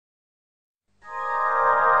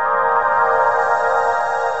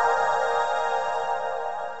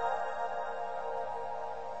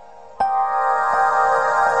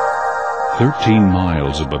13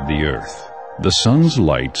 miles above the Earth, the sun's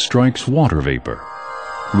light strikes water vapor,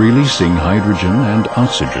 releasing hydrogen and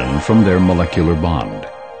oxygen from their molecular bond.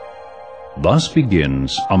 Thus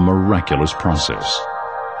begins a miraculous process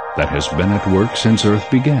that has been at work since Earth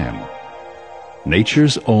began,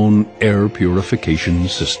 nature's own air purification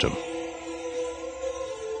system.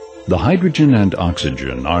 The hydrogen and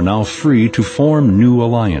oxygen are now free to form new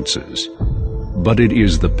alliances, but it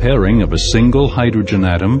is the pairing of a single hydrogen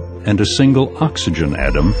atom and a single oxygen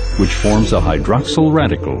atom which forms a hydroxyl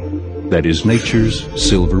radical that is nature's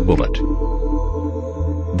silver bullet.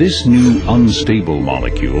 This new unstable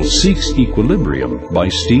molecule seeks equilibrium by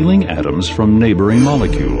stealing atoms from neighboring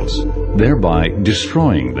molecules, thereby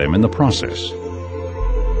destroying them in the process.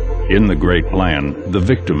 In the Great Plan, the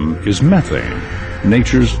victim is methane,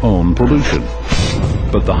 nature's own pollution.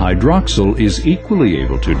 But the hydroxyl is equally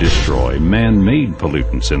able to destroy man-made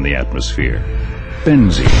pollutants in the atmosphere: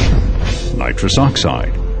 benzene, nitrous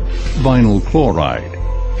oxide, vinyl chloride,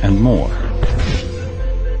 and more.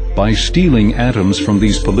 By stealing atoms from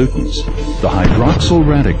these pollutants, the hydroxyl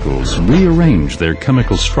radicals rearrange their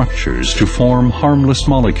chemical structures to form harmless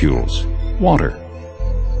molecules: water,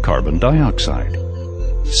 carbon dioxide,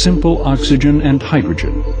 simple oxygen and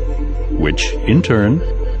hydrogen, which in turn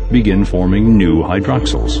begin forming new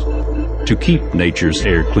hydroxyls to keep nature's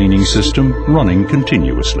air cleaning system running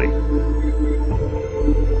continuously.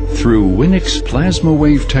 Through Winix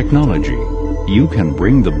PlasmaWave technology, you can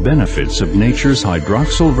bring the benefits of nature's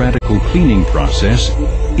hydroxyl radical cleaning process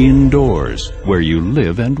indoors where you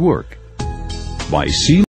live and work by sealing